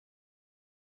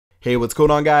Hey, what's going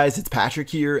on, guys? It's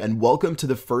Patrick here, and welcome to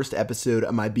the first episode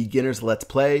of my beginner's Let's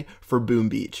Play for Boom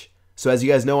Beach. So as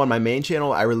you guys know, on my main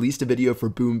channel, I released a video for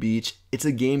Boom Beach. It's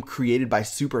a game created by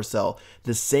Supercell,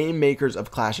 the same makers of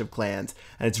Clash of Clans,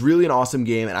 and it's really an awesome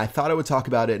game, and I thought I would talk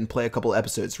about it and play a couple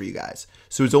episodes for you guys.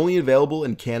 So it's only available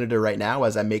in Canada right now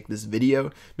as I make this video.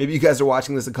 Maybe you guys are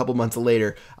watching this a couple months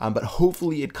later, but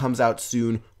hopefully it comes out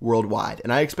soon worldwide,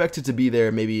 and I expect it to be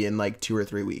there maybe in like 2 or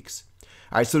 3 weeks.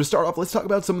 All right, so to start off, let's talk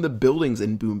about some of the buildings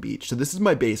in Boom Beach. So this is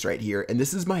my base right here, and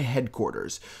this is my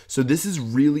headquarters. So this is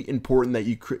really important that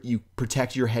you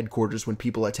protect your headquarters when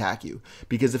people attack you,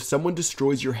 because if someone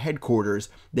destroys your headquarters,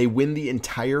 they win the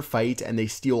entire fight and they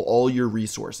steal all your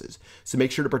resources. So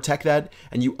make sure to protect that,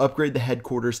 and you upgrade the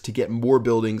headquarters to get more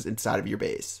buildings inside of your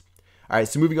base. All right,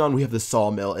 so moving on, we have the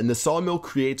sawmill, and the sawmill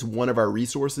creates one of our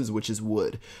resources, which is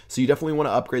wood. So you definitely want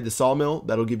to upgrade the sawmill.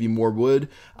 That'll give you more wood,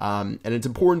 and it's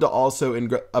important to also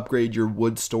upgrade your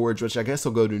wood storage, which I guess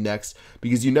I'll go to next,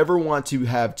 because you never want to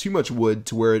have too much wood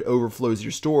to where it overflows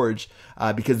your storage,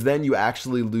 because then you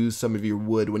actually lose some of your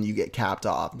wood when you get capped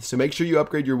off. So make sure you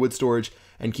upgrade your wood storage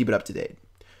and keep it up to date.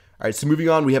 All right, so moving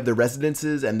on, we have the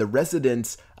residences, and the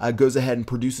residence goes ahead and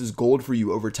produces gold for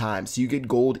you over time. So you get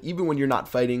gold even when you're not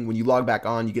fighting. When you log back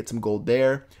on, you get some gold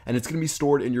there, and it's going to be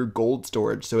stored in your gold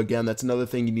storage. So again, that's another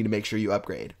thing you need to make sure you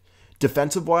upgrade.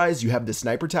 Defensive-wise, you have the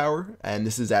sniper tower, and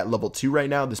this is at level 2 right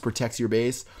now. This protects your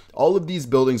base. All of these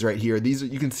buildings right here, these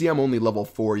you can see I'm only level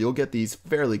 4. You'll get these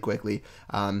fairly quickly.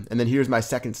 And then here's my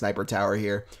second sniper tower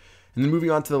here. And then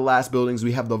moving on to the last buildings,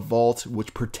 we have the vault,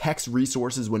 which protects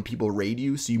resources when people raid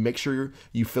you. So you make sure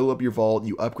you fill up your vault,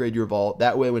 you upgrade your vault.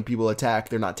 That way when people attack,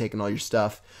 they're not taking all your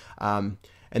stuff. And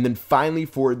then finally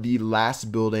for the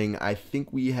last building, I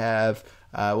think we have,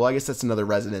 well, I guess that's another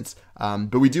residence.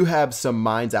 But we do have some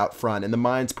mines out front, and the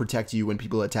mines protect you when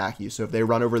people attack you. So if they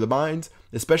run over the mines,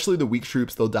 especially the weak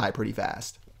troops, they'll die pretty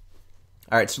fast.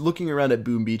 All right, so looking around at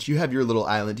Boom Beach, you have your little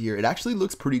island here. It actually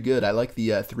looks pretty good. I like the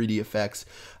 3D effects.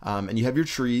 And you have your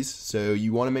trees, so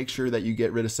you want to make sure that you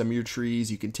get rid of some of your trees.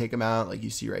 You can take them out like you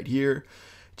see right here.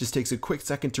 It just takes a quick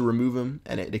second to remove them,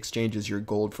 and it exchanges your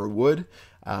gold for wood.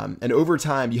 And over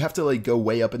time, you have to like go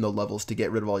way up in the levels to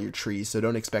get rid of all your trees, so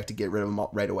don't expect to get rid of them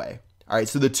right away. All right,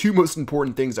 so the two most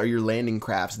important things are your landing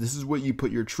crafts. This is what you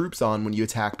put your troops on when you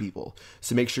attack people.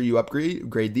 So make sure you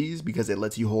upgrade these because it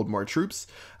lets you hold more troops,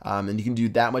 and you can do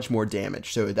that much more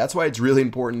damage. So that's why it's really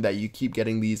important that you keep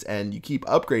getting these and you keep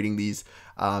upgrading these.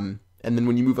 And then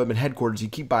when you move up in headquarters, you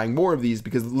keep buying more of these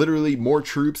because literally more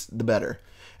troops, the better.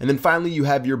 And then finally, you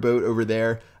have your boat over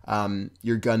there,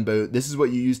 your gunboat. This is what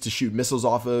you use to shoot missiles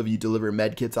off of. You deliver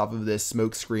med kits off of this,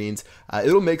 smoke screens.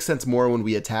 It'll make sense more when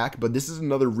we attack, but this is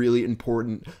another really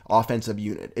important offensive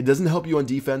unit. It doesn't help you on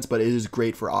defense, but it is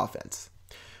great for offense.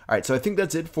 All right, so I think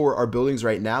that's it for our buildings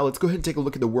right now. Let's go ahead and take a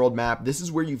look at the world map. This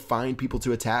is where you find people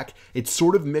to attack. It's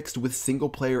sort of mixed with single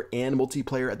player and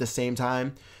multiplayer at the same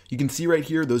time. You can see right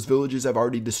here, those villages I've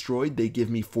already destroyed, they give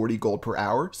me 40 gold per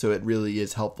hour. So it really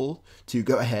is helpful to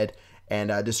go ahead and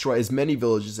destroy as many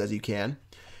villages as you can.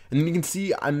 And then you can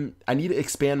see I need to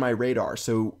expand my radar.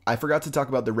 So I forgot to talk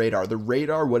about the radar. The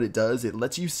radar, what it does, it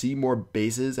lets you see more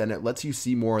bases and it lets you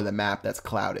see more of the map that's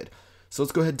clouded. So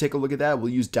let's go ahead and take a look at that.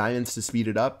 We'll use diamonds to speed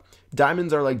it up.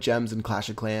 Diamonds are like gems in Clash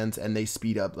of Clans, and they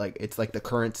speed up, like it's like the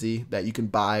currency that you can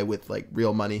buy with like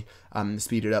real money to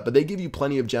speed it up. But they give you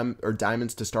plenty of gem or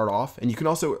diamonds to start off, and you can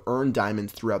also earn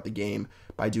diamonds throughout the game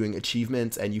by doing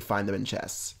achievements, and you find them in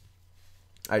chests.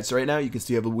 All right, so right now you can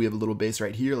see we have a little base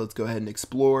right here. Let's go ahead and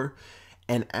explore.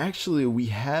 And actually, we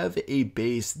have a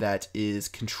base that is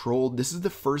controlled. This is the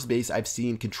first base I've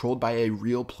seen controlled by a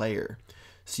real player.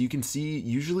 So you can see,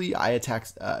 usually I attack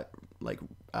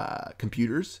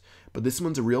computers, but this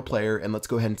one's a real player, and let's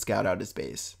go ahead and scout out his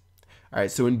base. All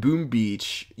right, so in Boom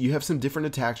Beach, you have some different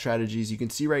attack strategies. You can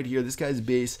see right here, this guy's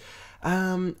base.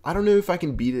 I don't know if I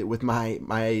can beat it with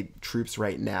my troops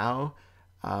right now.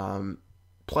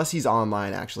 Plus he's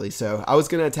online actually, so I was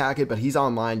going to attack it, but he's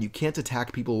online. You can't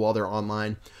attack people while they're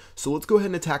online. So let's go ahead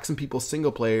and attack some people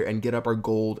single player and get up our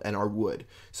gold and our wood.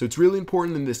 So it's really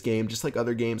important in this game, just like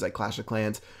other games like Clash of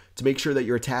Clans, to make sure that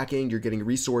you're attacking, you're getting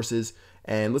resources.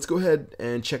 And let's go ahead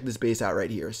and check this base out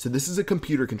right here. So this is a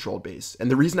computer controlled base.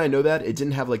 And the reason I know that, it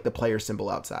didn't have like the player symbol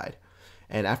outside.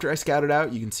 And after I scout it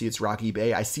out, you can see it's Rocky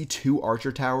Bay. I see 2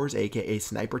 archer towers, aka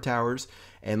sniper towers.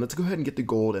 And let's go ahead and get the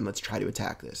gold and let's try to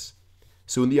attack this.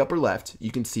 So in the upper left, you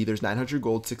can see there's 900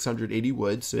 gold, 680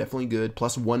 wood, so definitely good,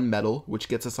 plus 1 metal, which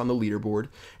gets us on the leaderboard.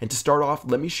 And to start off,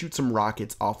 let me shoot some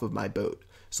rockets off of my boat.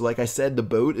 So like I said, the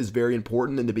boat is very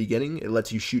important in the beginning. It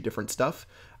lets you shoot different stuff.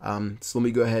 So let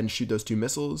me go ahead and shoot those 2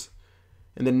 missiles.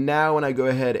 And then now when I go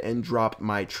ahead and drop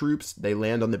my troops, they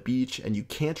land on the beach, and you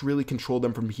can't really control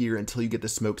them from here until you get the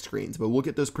smoke screens, but we'll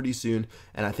get those pretty soon,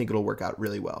 and I think it'll work out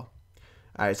really well.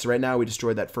 All right, so right now we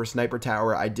destroyed that first sniper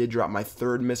tower. I did drop my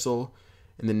third missile,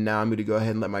 and then now I'm going to go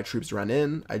ahead and let my troops run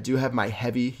in. I do have my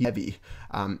heavy,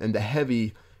 and the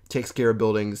heavy takes care of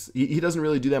buildings. He doesn't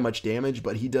really do that much damage,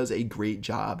 but he does a great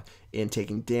job in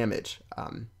taking damage.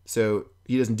 So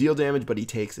he doesn't deal damage, but he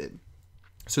takes it.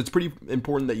 So it's pretty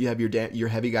important that you have your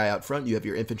heavy guy out front, you have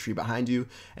your infantry behind you,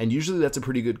 and usually that's a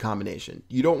pretty good combination.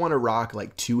 You don't want to rock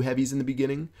like 2 heavies in the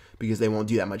beginning because they won't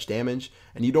do that much damage,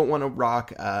 and you don't want to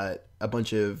rock a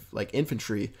bunch of like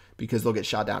infantry because they'll get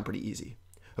shot down pretty easy.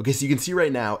 Okay, so you can see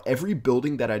right now, every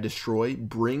building that I destroy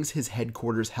brings his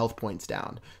headquarters health points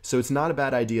down. So it's not a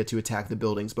bad idea to attack the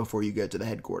buildings before you get to the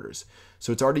headquarters.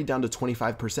 So it's already down to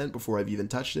 25% before I've even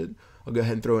touched it. I'll go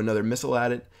ahead and throw another missile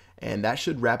at it, and that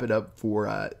should wrap it up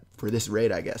for this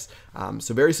raid, I guess.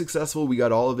 So very successful. We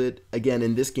got all of it. Again,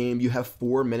 in this game, you have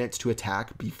 4 minutes to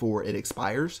attack before it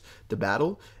expires, the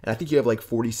battle. And I think you have like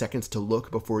 40 seconds to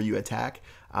look before you attack.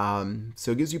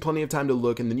 So it gives you plenty of time to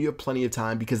look, and then you have plenty of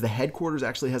time because the headquarters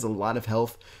actually has a lot of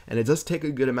health, and it does take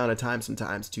a good amount of time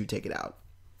sometimes to take it out.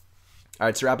 All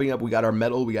right, so wrapping up, we got our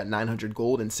metal, we got 900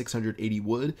 gold and 680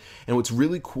 wood. And what's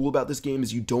really cool about this game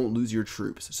is you don't lose your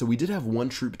troops. So we did have 1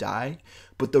 troop die,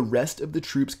 but the rest of the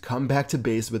troops come back to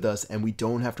base with us, and we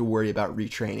don't have to worry about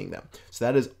retraining them. So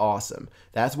that is awesome.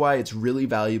 That's why it's really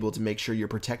valuable to make sure you're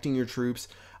protecting your troops.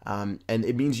 And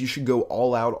it means you should go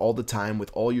all out all the time with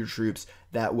all your troops.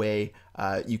 That way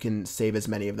you can save as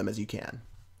many of them as you can.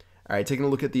 All right, taking a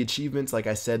look at the achievements, like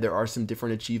I said, there are some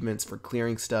different achievements for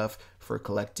clearing stuff, for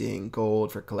collecting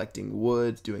gold, for collecting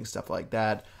wood, doing stuff like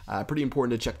that. Pretty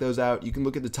important to check those out. You can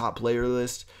look at the top player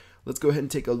list. Let's go ahead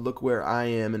and take a look where I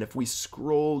am, and if we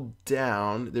scroll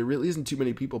down, there really isn't too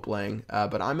many people playing,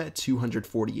 but I'm at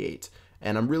 248,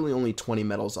 and I'm really only 20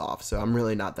 medals off, so I'm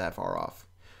really not that far off.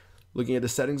 Looking at the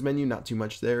settings menu, not too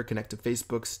much there. Connect to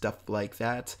Facebook, stuff like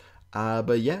that.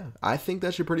 But yeah, I think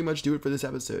that should pretty much do it for this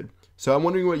episode. So I'm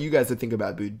wondering what you guys think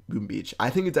about Boom Beach.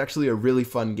 I think it's actually a really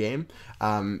fun game.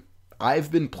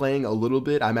 I've been playing a little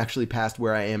bit. I'm actually past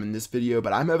where I am in this video,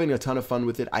 but I'm having a ton of fun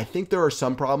with it. I think there are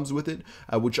some problems with it,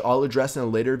 which I'll address in a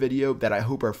later video that I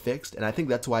hope are fixed. And I think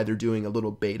that's why they're doing a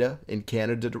little beta in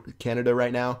Canada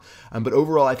right now. But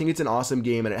overall, I think it's an awesome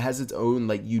game, and it has its own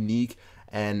like unique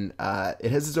and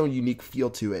it has its own unique feel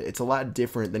to it. It's a lot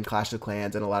different than Clash of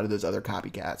Clans and a lot of those other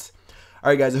copycats.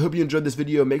 Alright guys, I hope you enjoyed this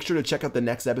video. Make sure to check out the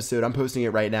next episode. I'm posting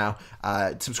it right now.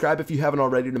 Subscribe if you haven't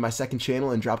already to my second channel,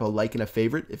 and drop a like and a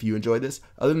favorite if you enjoyed this.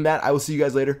 Other than that, I will see you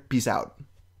guys later. Peace out.